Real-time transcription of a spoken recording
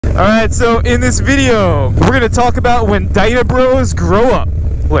Alright, so in this video, we're going to talk about when Dyna bros grow up.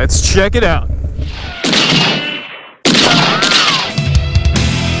 Let's check it out.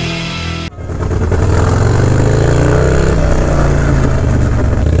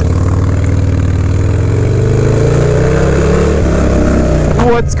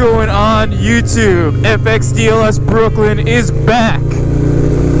 What's going on YouTube? FXDLSBROOKLYN is back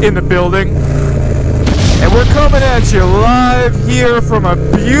in the building. And we're coming at you live here from a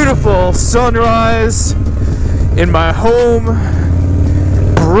beautiful sunrise in my home,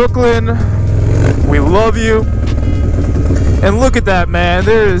 Brooklyn. We love you. And look at that, man.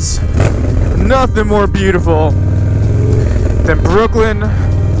 There's nothing more beautiful than Brooklyn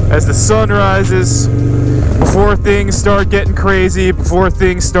as the sun rises, before things start getting crazy, before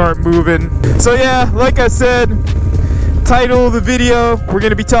things start moving. So yeah, like I said, title of the video, we're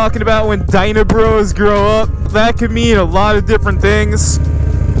going to be talking about when Dyna bros grow up. That could mean a lot of different things,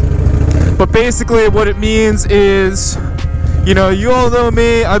 but basically what it means is, you know, you all know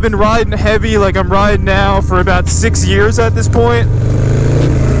me, I've been riding heavy like I'm riding now for about 6 years at this point.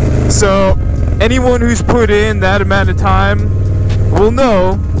 So anyone who's put in that amount of time will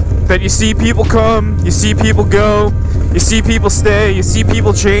know that you see people come, you see people go, you see people stay, you see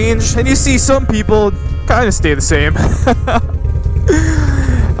people change, and you see some people kind of stay the same.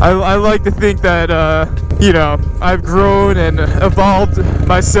 I like to think that, you know, I've grown and evolved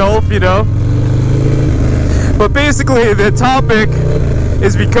myself, you know. But basically, the topic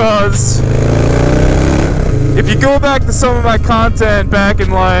is because if you go back to some of my content back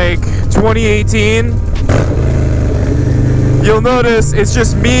in like 2018, you'll notice it's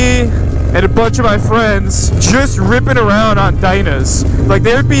just me and a bunch of my friends just ripping around on Dynas. Like,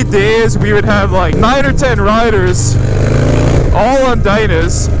 there'd be days we would have like 9 or 10 riders all on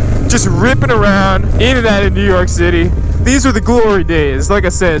Dynas, just ripping around in and out of New York City. These were the glory days. Like I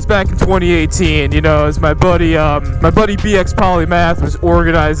said, it's back in 2018, you know, as my buddy BX Polymath was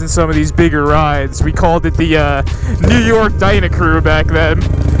organizing some of these bigger rides. We called it the New York Dyna crew back then.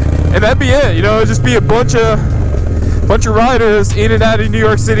 And that'd be it, you know, it'd just be a bunch of riders in and out of New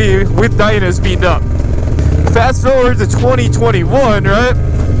York City with Dynas beaten up. Fast forward to 2021, right?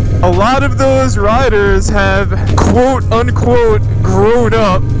 A lot of those riders have quote-unquote grown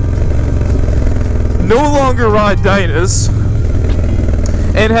up, no longer ride Dynas,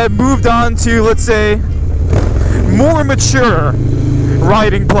 and have moved on to, let's say, more mature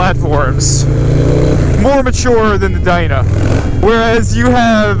riding platforms. More mature than the Dyna. Whereas you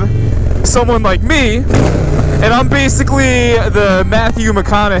have someone like me, and I'm basically the Matthew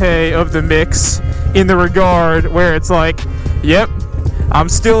McConaughey of the mix in the regard where it's like, yep, I'm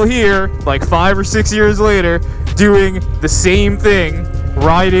still here, like 5 or 6 years later, doing the same thing,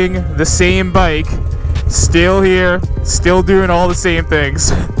 riding the same bike, still here, still doing all the same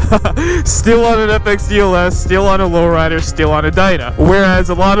things. Still on an FXDLS, still on a Lowrider, still on a Dyna. Whereas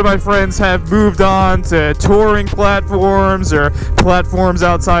a lot of my friends have moved on to touring platforms or platforms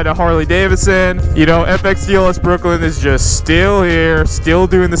outside of Harley Davidson. You know, FXDLSBROOKLYN is just still here, still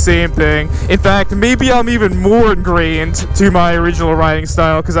doing the same thing. In fact, maybe I'm even more ingrained to my original riding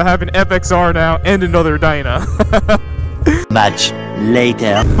style because I have an FXR now and another Dyna. Much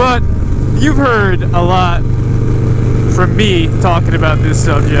later. But you've heard a lot from me talking about this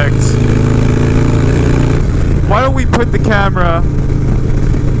subject. Why don't we put the camera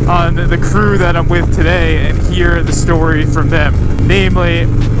on the crew that I'm with today and hear the story from them? Namely,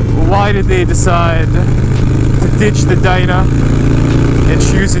 why did they decide to ditch the Dyna and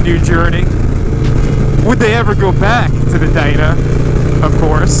choose a new journey? Would they ever go back to the Dyna? Of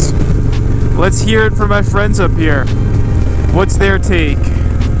course. Let's hear it from my friends up here. What's their take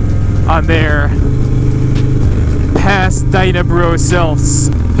on their past Dyna bro selves?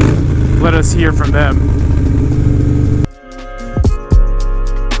 Let us hear from them.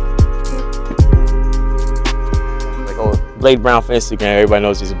 Like, oh, Blade Brown for Instagram. Everybody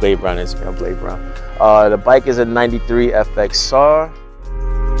knows he's a Blade Brown on Instagram. Blade Brown. The bike is a '93 FXR.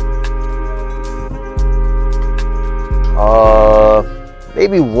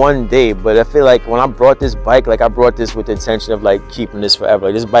 Maybe one day, but I feel like when I brought this bike, like I brought this with the intention of like keeping this forever.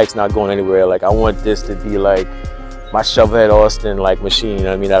 Like, this bike's not going anywhere. Like, I want this to be like my shovelhead Austin like machine, you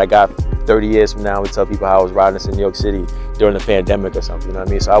know what I mean, that I got 30 years from now. We tell people how I was riding this in New York City during the pandemic or something, you know what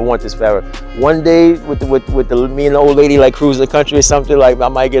I mean? So I want this forever. One day with the me and the old lady like cruising the country or something, like I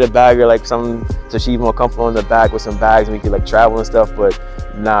might get a bag or like something so she's more comfortable in the back with some bags and we could like travel and stuff. But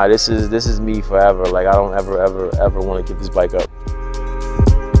nah, this is me forever. Like, I don't ever want to give this bike up.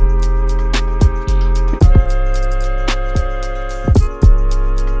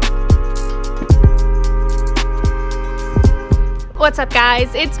 What's up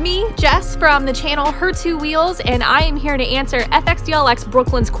guys, it's me, Jess from the channel Her Two Wheels, and I am here to answer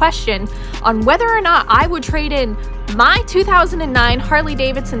FXDLSBROOKLYN's question on whether or not I would trade in my 2009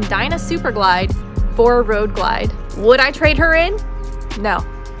 Harley-Davidson Dyna Super Glide for a road glide. Would I trade her in? No,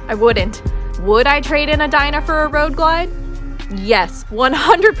 I wouldn't. Would I trade in a Dyna for a road glide? Yes,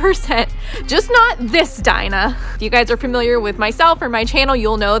 100%. Just not this Dyna. If you guys are familiar with myself or my channel,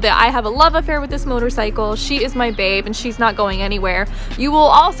 you'll know that I have a love affair with this motorcycle. She is my babe and she's not going anywhere. You will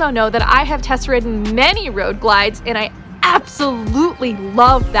also know that I have test ridden many road glides and I absolutely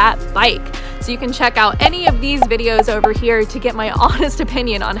love that bike. So you can check out any of these videos over here to get my honest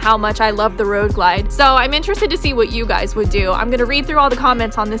opinion on how much I love the road glide. So I'm interested to see what you guys would do. I'm gonna read through all the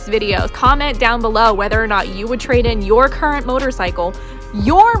comments on this video. Comment down below whether or not you would trade in your current motorcycle,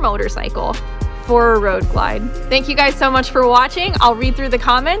 for a road glide. Thank you guys so much for watching. I'll read through the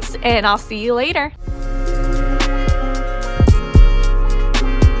comments and I'll see you later.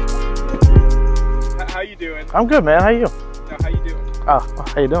 How you doing? I'm good, man. How you? No, how you doing? Oh,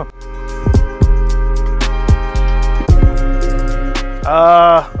 how you doing?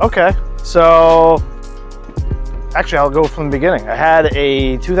 Okay. So, actually, I'll go from the beginning. I had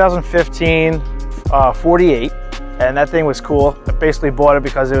a 2015 48, and that thing was cool. I basically bought it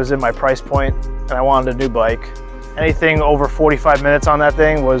because it was in my price point, and I wanted a new bike. Anything over 45 minutes on that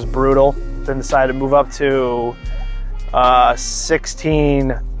thing was brutal. Then decided to move up to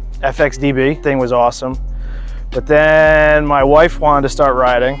 16 FXDB. Thing was awesome. But then my wife wanted to start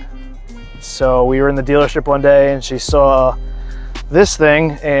riding. So we were in the dealership one day and she saw this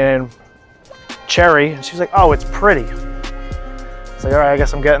thing in cherry and she's like, oh, it's pretty. It's like, all right, I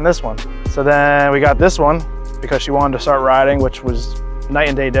guess I'm getting this one. So then we got this one because she wanted to start riding, which was night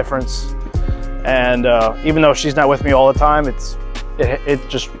and day difference. And even though she's not with me all the time, it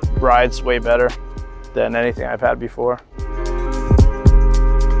just rides way better than anything I've had before.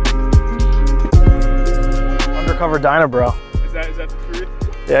 Undercover Dyna, bro. Is that the truth?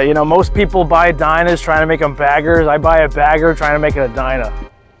 Yeah, you know, most people buy Dynas trying to make them baggers. I buy a bagger trying to make it a Dyna.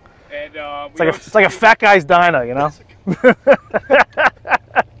 And it's like a fat guy's Dyna, you know? That's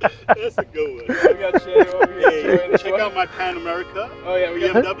a good one. We got Jade over here. Hey, check out my Pan America. Oh yeah, we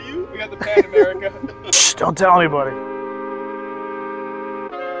got BMW. We got the Pan America. Shh, don't tell anybody.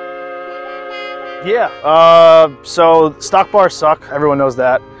 Yeah, so stock bars suck. Everyone knows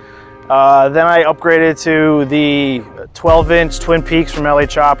that. Then I upgraded to the 12-inch Twin Peaks from LA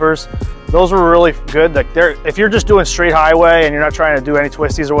Choppers. Those were really good. Like if you're just doing straight highway and you're not trying to do any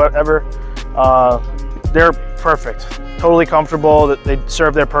twisties or whatever, they're perfect. Totally comfortable. They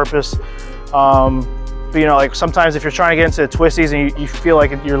serve their purpose. But you know, like sometimes if you're trying to get into the twisties and you feel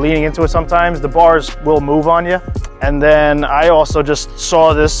like you're leaning into it sometimes, the bars will move on you. And then I also just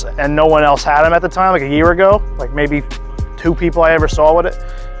saw this and no one else had them at the time, like a year ago, like maybe 2 people I ever saw with it.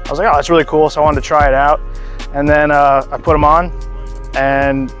 I was like, oh, that's really cool. So I wanted to try it out. And then I put them on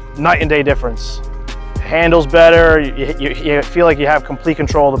and night and day difference. Handles better. You feel like you have complete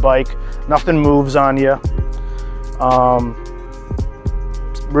control of the bike. Nothing moves on you.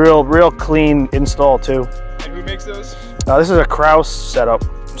 Real clean install too. And who makes those? This is a Kraus setup.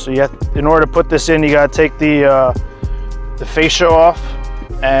 So you have, in order to put this in, you got to take the fascia off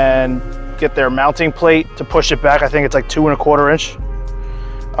and get their mounting plate to push it back. I think it's like 2 1/4 inch.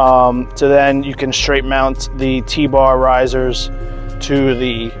 So then you can straight mount the T-bar risers to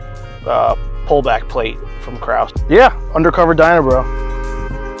the pullback plate from Kraus. Yeah, undercover Dyna, bro.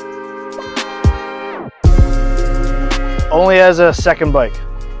 Only as a second bike.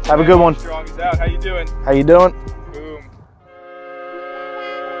 Have a good one. Armstrong is out. How you doing? How you doing? Boom.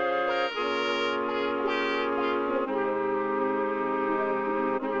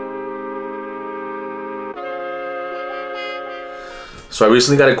 So I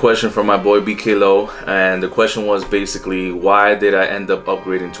recently got a question from my boy BK Low, and the question was basically, why did I end up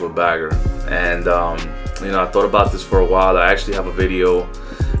upgrading to a bagger? And you know, I thought about this for a while. I actually have a video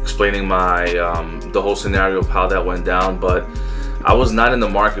explaining my the whole scenario of how that went down, but I was not in the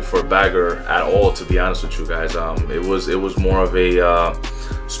market for a bagger at all, to be honest with you guys. It was more of a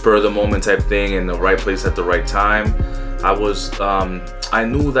spur of the moment type thing, in the right place at the right time. I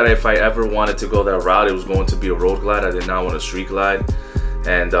knew that if I ever wanted to go that route, it was going to be a road glide. I did not want a street glide.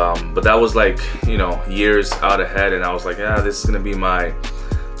 And but that was like, you know, years out ahead, and I was like, yeah, this is gonna be my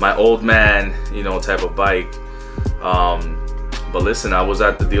old man, you know, type of bike. But listen, I was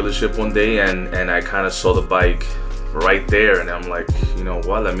at the dealership one day and I kind of saw the bike right there, and I'm like, you know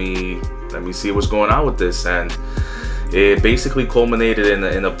what, let me see what's going on with this. And it basically culminated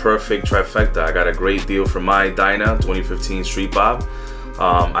in a perfect trifecta. I got a great deal for my Dyna 2015 Street Bob.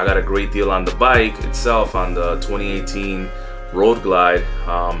 I got a great deal on the bike itself, on the 2018 Road Glide.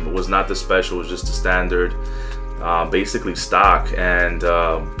 It was not the special, it was just the standard, basically stock, and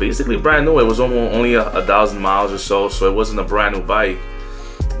basically brand new. It was only 1,000 miles or so, so it wasn't a brand new bike.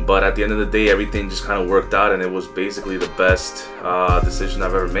 But at the end of the day, everything just kind of worked out, and it was basically the best decision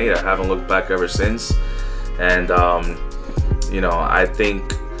I've ever made. I haven't looked back ever since. And you know, I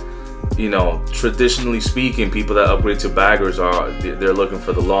think, you know, traditionally speaking, people that upgrade to baggers they're looking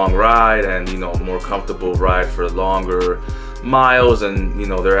for the long ride and, you know, more comfortable ride for longer miles, and, you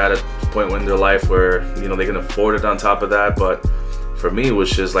know, they're at a point in their life where, you know, they can afford it on top of that. But for me, it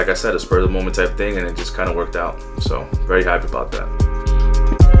was just, like I said, a spur of the moment type thing, and it just kind of worked out. So very happy about that.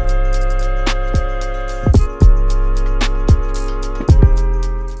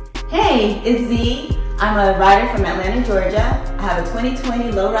 Hey, it's Z. I'm a rider from Atlanta, Georgia. I have a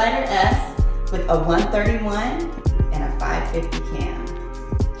 2020 Lowrider S with a 131 and a 550 cam.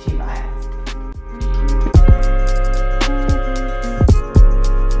 She rides.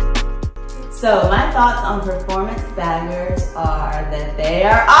 So my thoughts on performance baggers are that they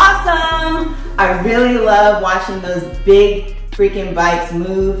are awesome. I really love watching those big freaking bikes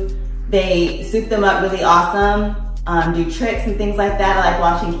move. They soup them up really awesome. Do tricks and things like that. I like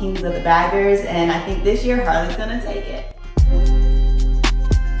watching Kings of the Baggers, and I think this year Harley's gonna take it.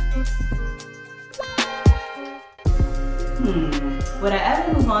 Would I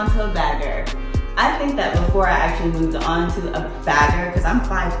ever move on to a bagger? I think that before I actually moved on to a bagger, because I'm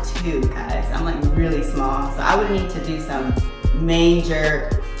 5'2", guys, I'm like really small, so I would need to do some major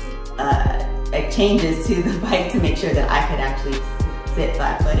changes to the bike to make sure that I could actually sit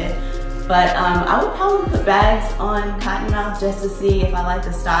flat-footed. But I would probably put bags on Cottonmouth just to see if I like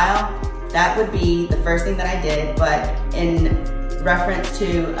the style. That would be the first thing that I did, but in reference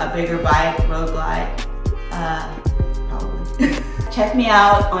to a bigger bike, Road Glide, probably. Check me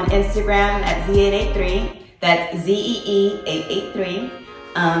out on Instagram at Z883, that's ZEE883.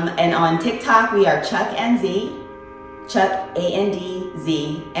 And on TikTok, we are Chuck and Z, Chuck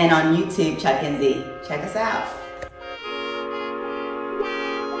A-N-D-Z, and on YouTube, Chuck and Z. Check us out.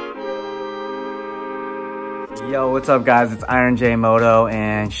 Yo, what's up guys? It's Iron J Moto,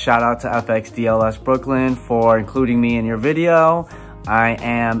 and shout out to FXDLSBROOKLYN for including me in your video. I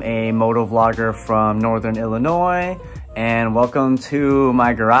am a moto vlogger from Northern Illinois, and welcome to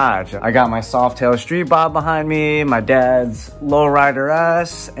my garage. I got my Softail Street Bob behind me, my dad's Lowrider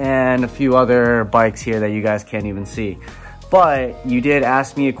S, and a few other bikes here that you guys can't even see. But you did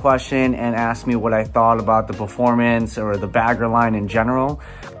ask me a question and ask me what I thought about the performance or the bagger line in general.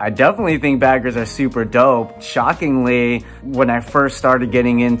 I definitely think baggers are super dope. Shockingly, when I first started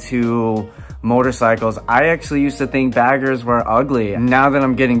getting into motorcycles, I actually used to think baggers were ugly. Now that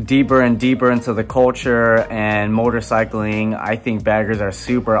I'm getting deeper and deeper into the culture and motorcycling, I think baggers are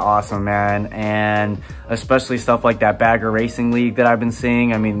super awesome, man. And especially stuff like that bagger racing league that I've been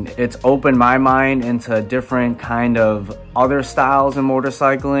seeing. I mean, it's opened my mind into different kind of other styles in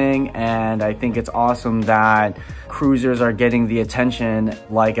motorcycling, and I think it's awesome that cruisers are getting the attention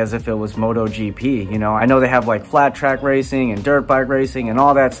like as if it was MotoGP. You know, I know they have like flat track racing and dirt bike racing and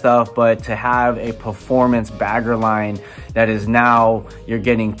all that stuff, but to have a performance bagger line that is now, you're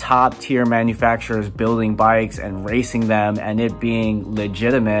getting top tier manufacturers building bikes and racing them and it being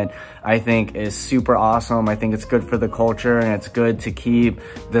legitimate, I think is super awesome. I think it's good for the culture and it's good to keep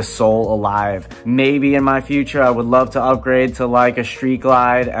the soul alive. Maybe in my future, I would love to upgrade to like a Street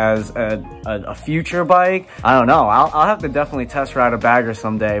Glide as a future bike. I don't know. I'll have to definitely test ride a bagger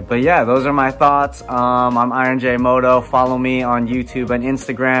someday. But yeah, those are my thoughts. I'm Iron J Moto. Follow me on YouTube and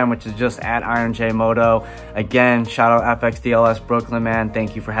Instagram, which is just at Iron J Moto. Again, shout out FXDLSBROOKLYN, man.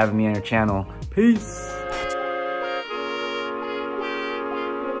 Thank you for having me on your channel. Peace.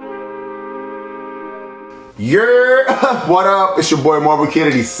 What up? It's your boy Marvel Kid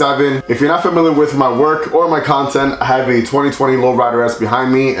 87. If you're not familiar with my work or my content, I have a 2020 Lowrider S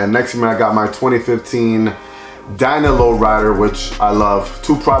behind me, and next to me I got my 2015 Dyna Lowrider, which I love.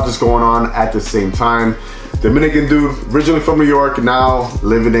 Two projects going on at the same time. Dominican dude, originally from New York, now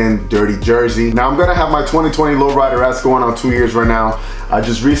living in dirty Jersey. Now I'm gonna have my 2020 Lowrider S going on 2 years right now. I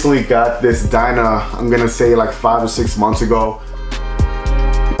just recently got this Dyna, I'm gonna say like 5 or 6 months ago.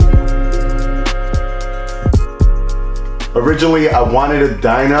 Originally, I wanted a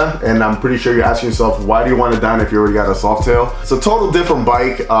Dyna, and I'm pretty sure you're asking yourself, why do you want a Dyna if you already got a Softail? It's a total different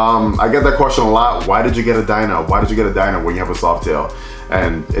bike. I get that question a lot. Why did you get a Dyna? Why did you get a Dyna when you have a Softail?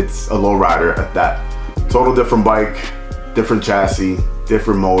 And it's a lowrider at that. Total different bike, different chassis,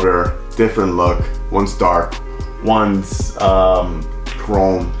 different motor, different look. One's dark, one's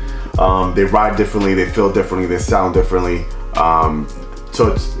chrome. They ride differently, they feel differently, they sound differently.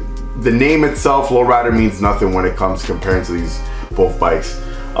 So it's the name itself, Lowrider, means nothing when it comes comparing to these both bikes.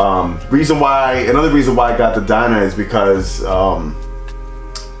 Another reason why I got the Dyna is because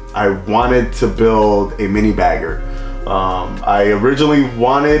I wanted to build a mini bagger. I originally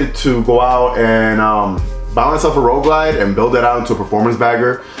wanted to go out and buy myself a road glide and build it out into a performance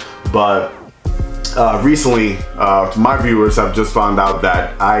bagger, but recently, my viewers have just found out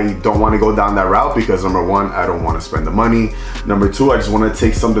that I don't want to go down that route because number one, I don't want to spend the money. Number two, I just want to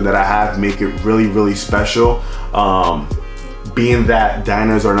take something that I have, make it really, really special. Being that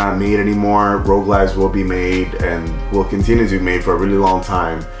Dynas are not made anymore, road glides will be made and will continue to be made for a really long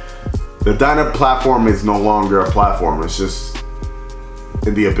time. The Dyna platform is no longer a platform, it's just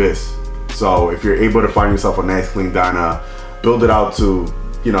in the abyss. So if you're able to find yourself a nice clean Dyna, build it out to,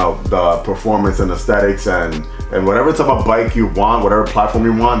 you know, the performance and aesthetics and whatever type of bike you want, whatever platform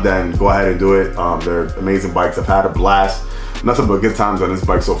you want, then go ahead and do it. They're amazing bikes. I've had a blast. Nothing but good times on this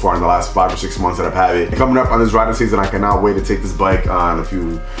bike so far in the last 5 or 6 months that I've had it. Coming up on this riding season, I cannot wait to take this bike on a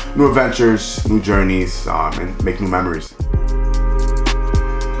few new adventures, new journeys, and make new memories.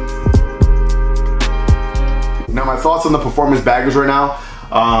 Now my thoughts on the performance baggers right now.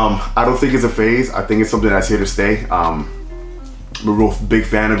 I don't think it's a phase. I think it's something that's here to stay. I'm a real big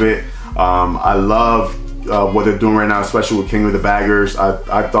fan of it. I love what they're doing right now, especially with King of the Baggers.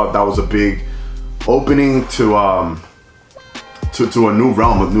 I thought that was a big opening to a new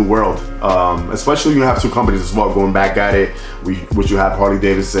realm, a new world. Especially you have two companies as well going back at it, which you have Harley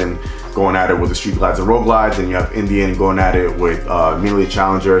Davidson going at it with the street glides and road glides, and you have Indian going at it with mainly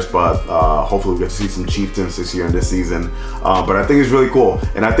challengers, but hopefully we get to see some chieftains this year and this season. But I think it's really cool,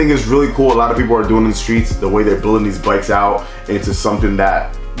 and I think it's really cool a lot of people are doing in the streets, the way they're building these bikes out into something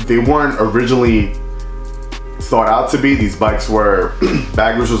that they weren't originally thought out to be. These bikes were,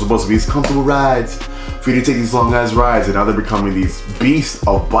 baggers were supposed to be these comfortable rides for you to take these long ass rides, and now they're becoming these beasts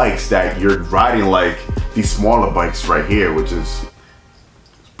of bikes that you're riding like these smaller bikes right here, which is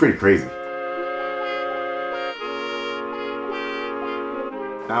pretty crazy.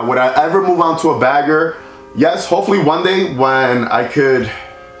 Now, would I ever move on to a bagger? Yes, hopefully one day when I could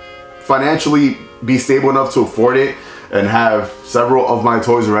financially be stable enough to afford it and have several of my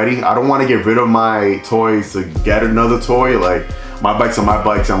toys ready. I don't want to get rid of my toys to get another toy. Like, my bikes are my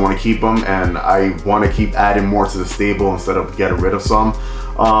bikes, I want to keep them, and I want to keep adding more to the stable instead of getting rid of some.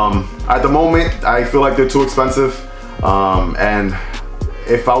 At the moment, I feel like they're too expensive, and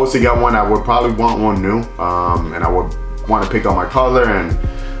if I was to get one, I would probably want one new, and I would want to pick out my color and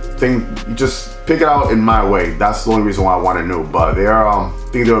just pick it out in my way. That's the only reason why I want a new, but they are, I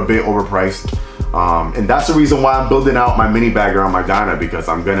think they're a bit overpriced. And that's the reason why I'm building out my mini bagger on my Dyna, because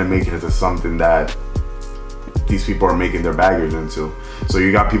I'm gonna make it into something that these people are making their baggers into. So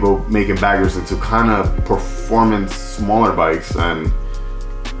you got people making baggers into kind of performance smaller bikes, and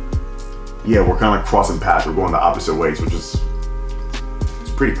yeah, we're kind of crossing paths. We're going the opposite ways, which is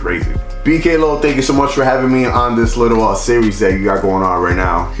pretty crazy. BK Low, thank you so much for having me on this little series that you got going on right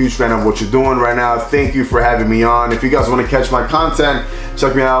now. Huge fan of what you're doing right now. Thank you for having me on. If you guys want to catch my content,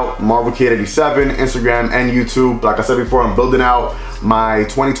 check me out, MarvelKid87, Instagram and YouTube. Like I said before, I'm building out my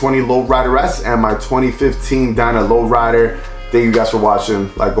 2020 Lowrider S and my 2015 Dyna Lowrider. Thank you guys for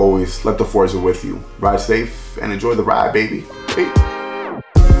watching. Like always, let the force be with you. Ride safe and enjoy the ride, baby. Peace.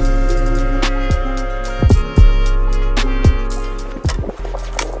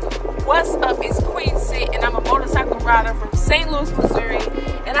 What's up, it's QueenSit, and I'm a motorcycle rider from St. Louis, Missouri,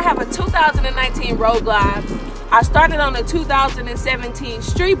 and I have a 2019 Road Glide. I started on a 2017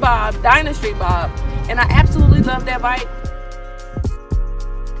 Street Bob, Dyna Street Bob, and I absolutely love that bike.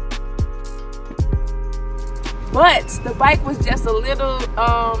 But the bike was just a little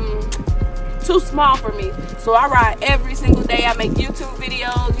too small for me. So I ride every single day. I make YouTube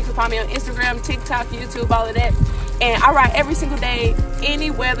videos. You can find me on Instagram, TikTok, YouTube, all of that. And I ride every single day,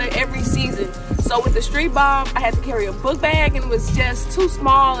 any weather, every season. So with the Street Bob, I had to carry a book bag, and it was just too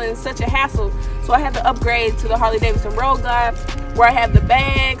small and such a hassle. So I had to upgrade to the Harley Davidson Road Glide, where I have the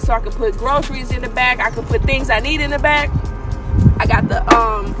bag so I could put groceries in the back. I could put things I need in the back. I got the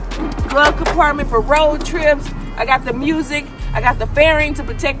glove compartment for road trips. I got the music. I got the fairing to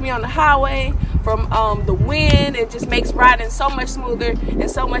protect me on the highway from the wind. It just makes riding so much smoother and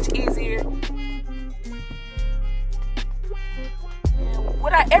so much easier.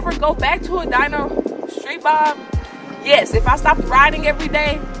 Would I ever go back to a Dyna Street Bob? Yes, if I stopped riding every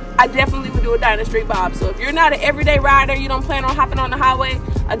day, I definitely would do a Dyna Street Bob. So if you're not an everyday rider, you don't plan on hopping on the highway,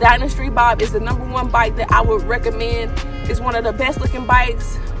 a Dyna Street Bob is the #1 bike that I would recommend. It's one of the best looking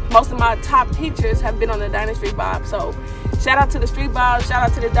bikes. Most of my top pictures have been on the Dyna Street Bob. So shout out to the Street Bob, shout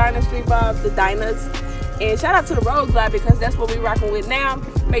out to the Dyna Street Bob, the Dynas. And shout out to the Road Glide because that's what we're rocking with now.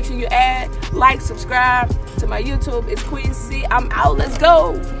 Make sure you add, like, subscribe to my YouTube. It's QueenSit. I'm out. Let's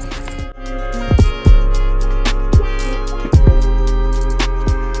go.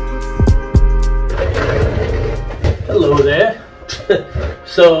 Hello there.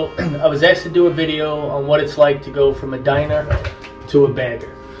 So I was asked to do a video on what it's like to go from a Dyna to a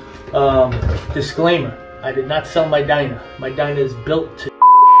bagger. Disclaimer, I did not sell my Dyna. My Dyna is built to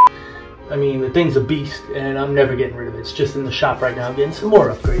I mean, the thing's a beast and I'm never getting rid of it. It's just in the shop right now. I'm getting some more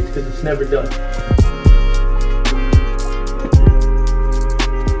upgrades because it's never done.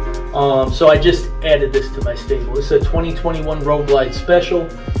 So I just added this to my stable. It's a 2021 Road Glide Special.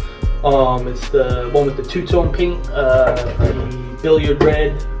 It's the one with the two-tone paint, the billiard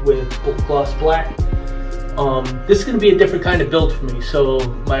red with gloss black. This is going to be a different kind of build for me. So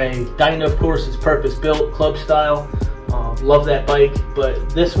my Dyna, of course, is purpose built, club style. Love that bike, but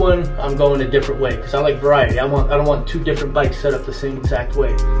this one I'm going a different way because I like variety. I don't want two different bikes set up the same exact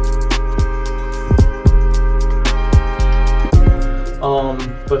way.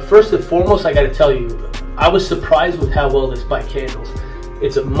 But first and foremost, I got to tell you, I was surprised with how well this bike handles.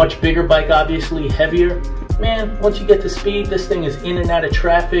 It's a much bigger bike, obviously, heavier. Man, once you get to speed, this thing is in and out of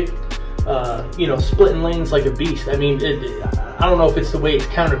traffic, you know, splitting lanes like a beast. I mean, I don't know if it's the way it's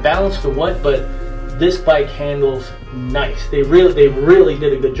counterbalanced or what, but this bike handles nice. They really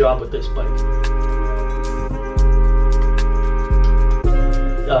did a good job with this bike.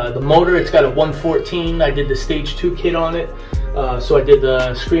 The motor, it's got a 114. I did the stage 2 kit on it. So I did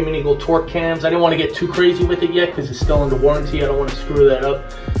the Screaming Eagle torque cams. I didn't want to get too crazy with it yet because it's still under warranty. I don't want to screw that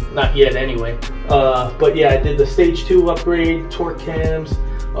up. Not yet anyway. But yeah, I did the stage 2 upgrade, torque cams,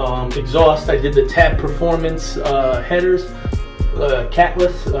 exhaust. I did the Tab Performance headers,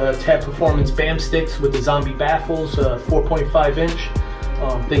 catless, Tab Performance BAM sticks with the zombie baffles, 4.5 inch.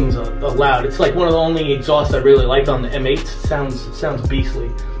 Things are loud. It's like one of the only exhausts I really like on the M8s. Sounds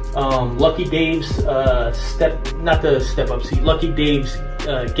beastly. Lucky Dave's not the step up seat, Lucky Dave's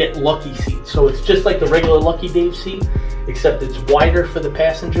Get Lucky seat. So it's just like the regular Lucky Dave seat, except it's wider for the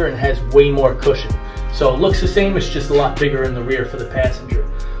passenger and has way more cushion. So it looks the same, it's just a lot bigger in the rear for the passenger.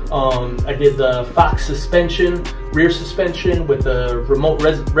 I did the Fox suspension, rear suspension with the remote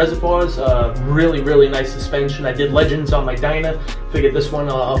reservoirs. Really nice suspension. I did Legends on my Dyna. Figured this one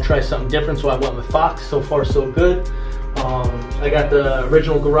I'll try something different, so I went with Fox. So far so good. I got the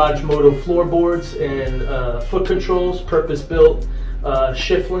original Garage Moto floorboards and foot controls, purpose built,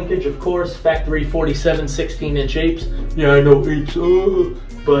 shift linkage, of course, factory 47 16-inch apes. Yeah, I know apes,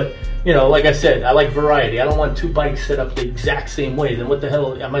 but you know, like I said, I like variety. I don't want two bikes set up the exact same way. Then what the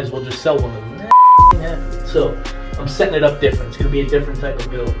hell? I might as well just sell one of them. So I'm setting it up different. It's gonna be a different type of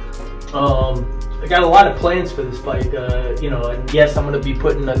build. I got a lot of plans for this bike. You know, and yes, I'm gonna be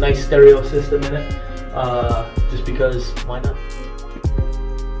putting a nice stereo system in it. Just because, why not?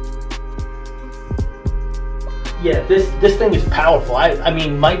 Yeah, this thing is powerful. I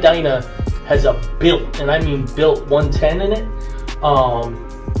mean, my Dyna has a built, and I mean built 110 in it.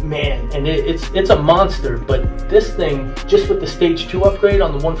 Man, and it's a monster. But this thing, just with the stage 2 upgrade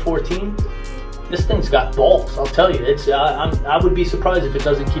on the 114, this thing's got balls. I'll tell you, I would be surprised if it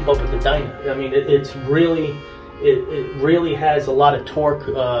doesn't keep up with the Dyna. I mean, it really has a lot of torque.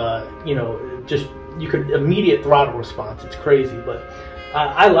 You know, just. You could immediate throttle response. It's crazy, but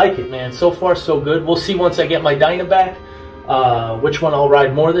I like it, man. So far, so good. We'll see once I get my Dyna back which one I'll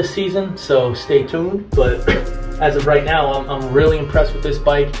ride more this season. So stay tuned. But as of right now, I'm really impressed with this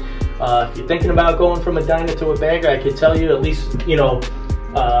bike. If you're thinking about going from a Dyna to a bagger, I could tell you at least, you know,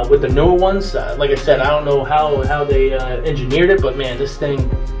 with the newer ones. Like I said, I don't know how they engineered it, but man, this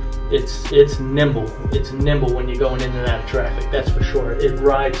thing. It's nimble. It's nimble when you're going in and out of traffic. That's for sure. It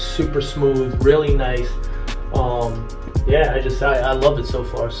rides super smooth, really nice. Yeah, I love it so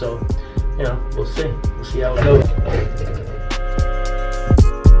far. So, you know, we'll see. We'll see how it goes.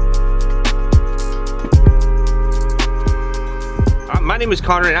 My name is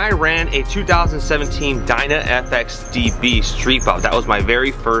Connor and I ran a 2017 Dyna FXDB Street Bob. That was my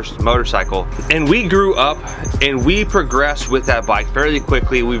very first motorcycle. And we grew up and we progressed with that bike fairly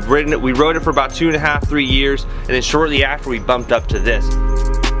quickly. We rode it for about 2.5, 3 years, and then shortly after we bumped up to this.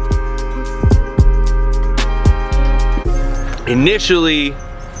 Initially,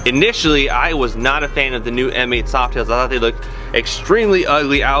 I was not a fan of the new M8 Softails. I thought they looked extremely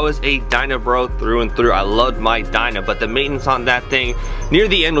ugly. I was a Dyna bro through and through. I loved my Dyna, but the maintenance on that thing near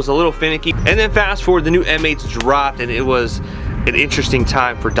the end was a little finicky. And then fast forward, the new M8s dropped, and it was an interesting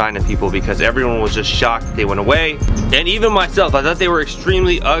time for Dyna people because everyone was just shocked that they went away. And even myself, I thought they were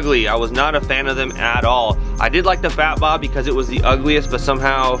extremely ugly. I was not a fan of them at all. I did like the Fat Bob because it was the ugliest, but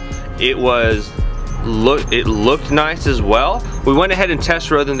somehow it was looked nice as well. We went ahead and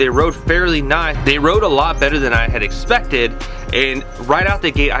test rode them. They rode fairly nice. They rode a lot better than I had expected, and right out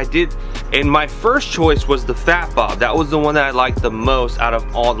the gate I did. And my first choice was the Fat Bob. That was the one that I liked the most out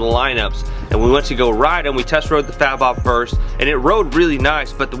of all the lineups. And we went to go ride and we test rode the Fat Bob first, and it rode really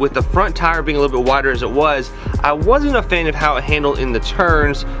nice, but with the front tire being a little bit wider as it was, I wasn't a fan of how it handled in the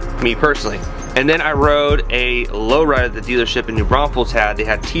turns, me personally. And then I rode a Lowrider the dealership in New Braunfels had. They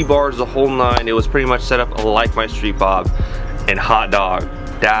had T-bars, the whole nine. It was pretty much set up like my Street Bob. And hot dog,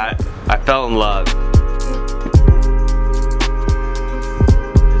 that, I fell in love.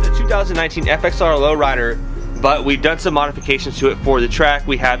 2019 FXR Lowrider, but we've done some modifications to it for the track.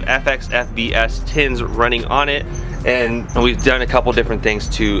 We have FXFBS tins running on it, and we've done a couple different things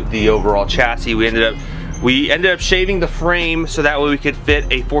to the overall chassis. We ended up shaving the frame so that way we could fit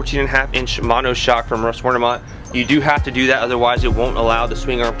a 14.5-inch monoshock from Russ Wernemont. You do have to do that, otherwise it won't allow the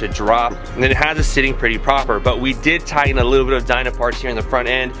swing arm to drop. And then it has it sitting pretty proper, but we did tie in a little bit of Dyna parts here in the front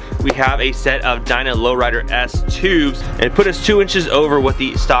end. We have a set of Dyna Lowrider S tubes, and put us 2 inches over what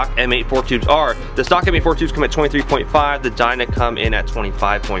the stock M8 4 tubes are. The stock M8 4 tubes come at 23.5, the Dyna come in at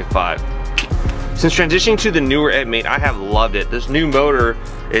 25.5. Since transitioning to the newer M8, I have loved it. This new motor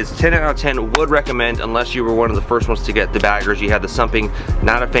is 10 out of 10, would recommend unless you were one of the first ones to get the baggers. You had the sumping,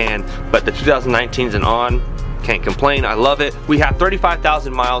 not a fan, but the 2019s and on, can't complain, I love it. We have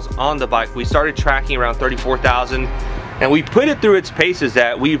 35,000 miles on the bike. We started tracking around 34,000, and we put it through its paces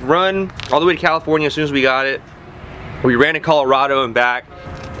that we've run all the way to California as soon as we got it. We ran to Colorado and back.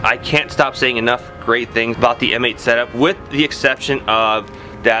 I can't stop saying enough great things about the M8 setup, with the exception of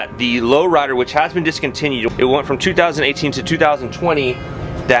that the Lowrider, which has been discontinued, it went from 2018 to 2020,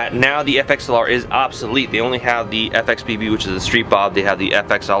 that now the FXLR is obsolete. They only have the FXDB, which is the Street Bob. They have the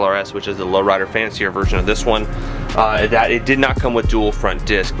FXLRS, which is the Lowrider fancier version of this one. That it did not come with dual front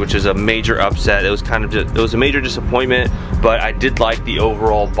disc, which is a major upset. It was kind of it was a major disappointment, but I did like the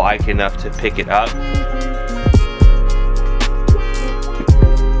overall bike enough to pick it up.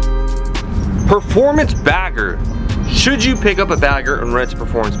 Performance bagger. Should you pick up a bagger and rent a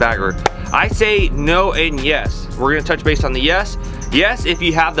performance bagger? I say no and yes. We're gonna touch base on the yes. Yes, if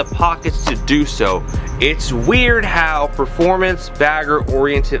you have the pockets to do so. It's weird how performance bagger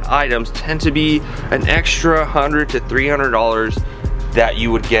oriented items tend to be an extra $100 to $300 that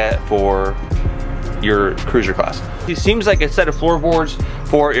you would get for your cruiser class. It seems like a set of floorboards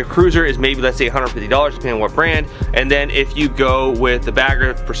for your cruiser is maybe, let's say, $150 depending on what brand, and then if you go with the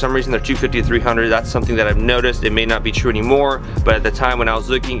bagger, for some reason they're $250 to $300. That's something that I've noticed. It may not be true anymore, but at the time when I was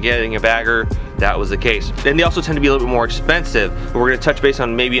looking at getting a bagger, that was the case. And they also tend to be a little bit more expensive. We're going to touch base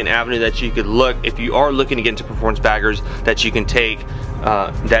on maybe an avenue that you could look, if you are looking to get into performance baggers, that you can take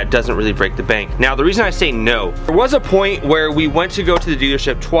that doesn't really break the bank. Now, the reason I say no, there was a point where we went to go to the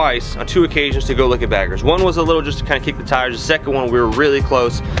dealership twice on 2 occasions to go look at baggers. One was a little just to kind of kick the tires. The second one, we were really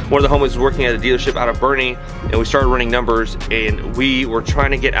close. One of the homies was working at a dealership out of Bernie, and we started running numbers, and we were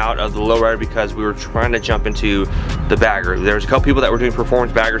trying to get out of the Lowrider because we were trying to jump into the bagger. There was a couple people that were doing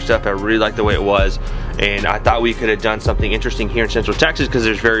performance bagger stuff. I really liked the way it was, and I thought we could have done something interesting here in Central Texas because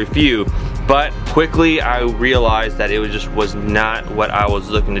there's very few. But quickly I realized that it was not what I was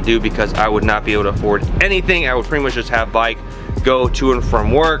looking to do, because I would not be able to afford anything. I would pretty much just have bike go to and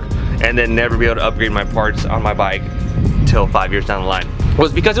from work and then never be able to upgrade my parts on my bike until 5 years down the line.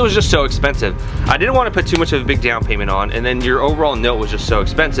 Was because it was just so expensive. I didn't want to put too much of a big down payment on, and then your overall note was just so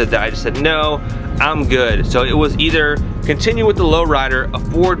expensive that I just said, no, I'm good. So it was either continue with the Lowrider,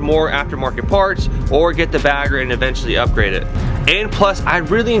 afford more aftermarket parts, or get the bagger and eventually upgrade it. And plus, I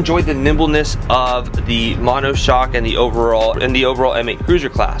really enjoyed the nimbleness of the monoshock and the overall M8 cruiser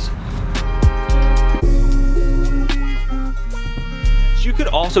class. You could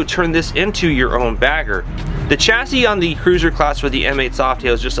also turn this into your own bagger. The chassis on the cruiser class for the M8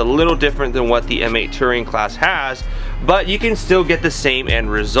 Softail is just a little different than what the M8 Touring class has, but you can still get the same end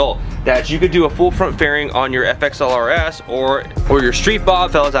result. That you could do a full front fairing on your FXLRS or your Street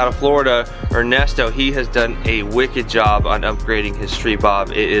Bob. Fellas out of Florida, Ernesto, he has done a wicked job on upgrading his Street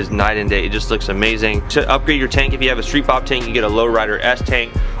Bob. It is night and day. It just looks amazing. To upgrade your tank, if you have a Street Bob tank, you get a Lowrider S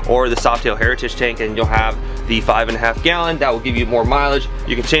tank or the Softail Heritage tank, and you'll have the 5.5 gallon. That will give you more mileage.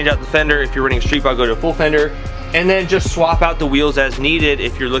 You can change out the fender. If you're running a Street Bob, go to a full fender, and then just swap out the wheels as needed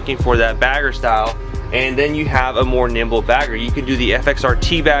if you're looking for that bagger style. And then you have a more nimble bagger. You can do the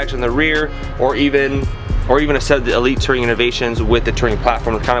FXRT bags on the rear, or even a set of the Elite Touring Innovations with the touring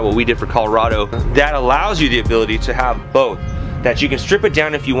platform, kind of what we did for Colorado. That allows you the ability to have both. That you can strip it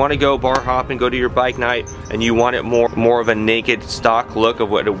down if you want to go bar hop and go to your bike night and you want it more of a naked stock look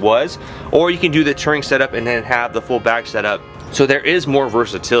of what it was, or you can do the touring setup and then have the full bag setup. So there is more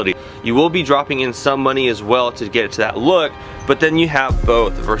versatility. You will be dropping in some money as well to get it to that look, but then you have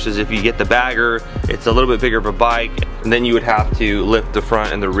both, versus if you get the bagger, it's a little bit bigger of a bike, and then you would have to lift the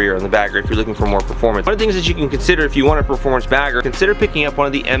front and the rear on the bagger if you're looking for more performance. One of the things that you can consider if you want a performance bagger, consider picking up one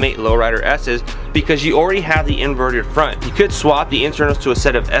of the M8 Lowrider S's, because you already have the inverted front. You could swap the internals to a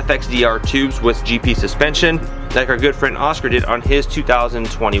set of FXDR tubes with GP suspension, like our good friend Oscar did on his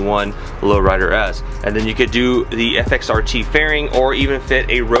 2021 Lowrider S. And then you could do the FXRT fairing, or even fit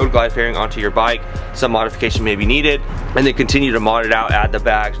a road glide fairing onto your bike. Some modification may be needed, and then continue to mod it out, add the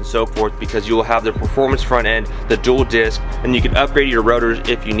bags and so forth, because you will have the performance front end, the dual disc, and you can upgrade your rotors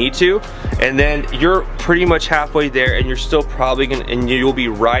if you need to. And then you're pretty much halfway there, and you're still probably gonna, and you'll be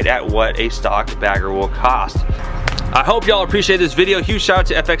right at what a stock bagger will cost. I hope y'all appreciate this video. Huge shout out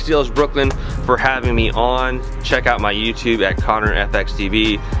to FXDLSBROOKLYN for having me on. Check out my YouTube at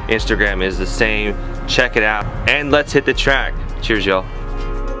ConnorFXDB. Instagram is the same. Check it out, and let's hit the track. Cheers, y'all.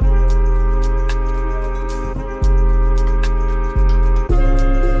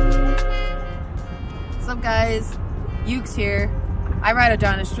 What's up, guys? Yuke's here. I ride a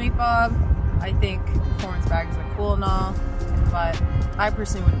Dyna Street Bob. I think performance baggers are cool and all, but I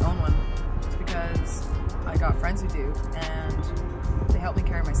personally wouldn't own one just because I got friends who do, and they help me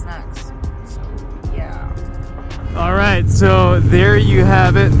carry my snacks. So, yeah. Alright, so there you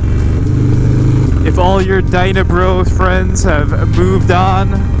have it. If all your Dyna Bro friends have moved on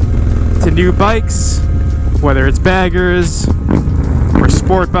to new bikes, whether it's baggers, or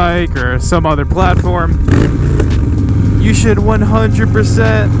sport bike, or some other platform, you should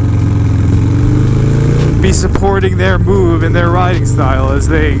 100% be supporting their move and their riding style as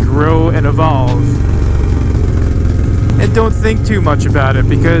they grow and evolve. And don't think too much about it,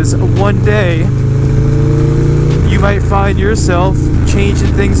 because one day you might find yourself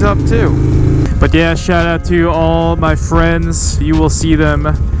changing things up too. But yeah, shout out to all my friends. You will see them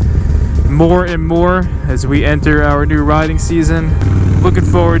more and more as we enter our new riding season. Looking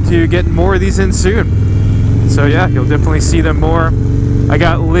forward to getting more of these in soon. So yeah, you'll definitely see them more. I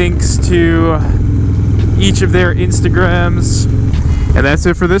got links to each of their Instagrams, and that's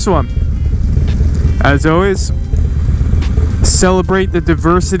it for this one. As always, celebrate the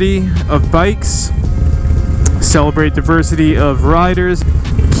diversity of bikes, celebrate diversity of riders,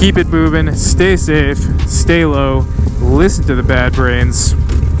 keep it moving, stay safe, stay low, listen to the bad brains.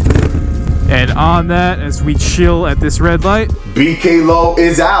 And on that, as we chill at this red light, BK Low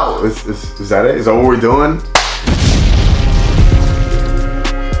is out. Is that it? Is that what we're doing?